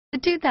The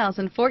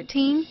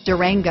 2014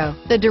 Durango.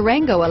 The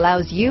Durango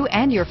allows you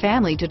and your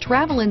family to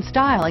travel in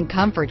style and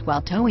comfort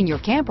while towing your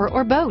camper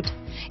or boat.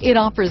 It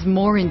offers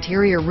more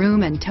interior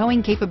room and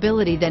towing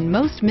capability than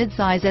most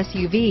midsize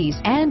SUVs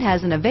and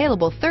has an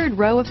available third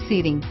row of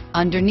seating.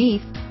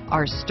 Underneath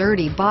are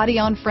sturdy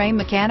body-on-frame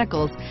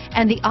mechanicals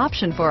and the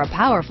option for a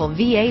powerful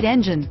V8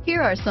 engine.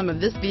 Here are some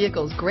of this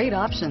vehicle's great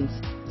options: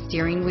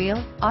 steering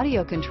wheel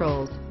audio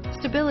controls,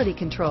 stability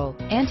control,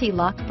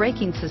 anti-lock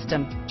braking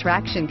system,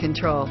 traction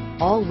control,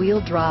 all-wheel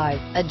drive,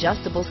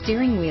 adjustable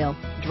steering wheel,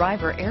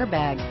 driver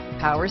airbag,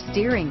 power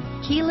steering,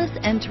 keyless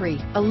entry,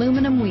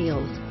 aluminum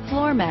wheels,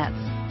 floor mats,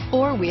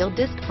 four-wheel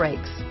disc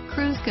brakes,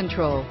 cruise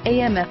control,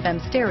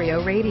 AM/FM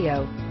stereo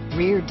radio,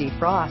 rear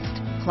defrost,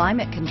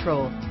 climate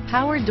control,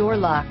 power door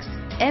locks,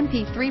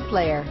 MP3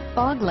 player,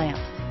 fog lamps,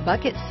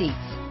 bucket seats.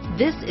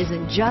 This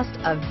isn't just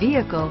a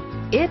vehicle,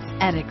 it's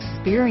an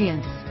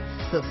experience.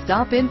 So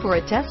stop in for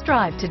a test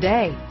drive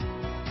today.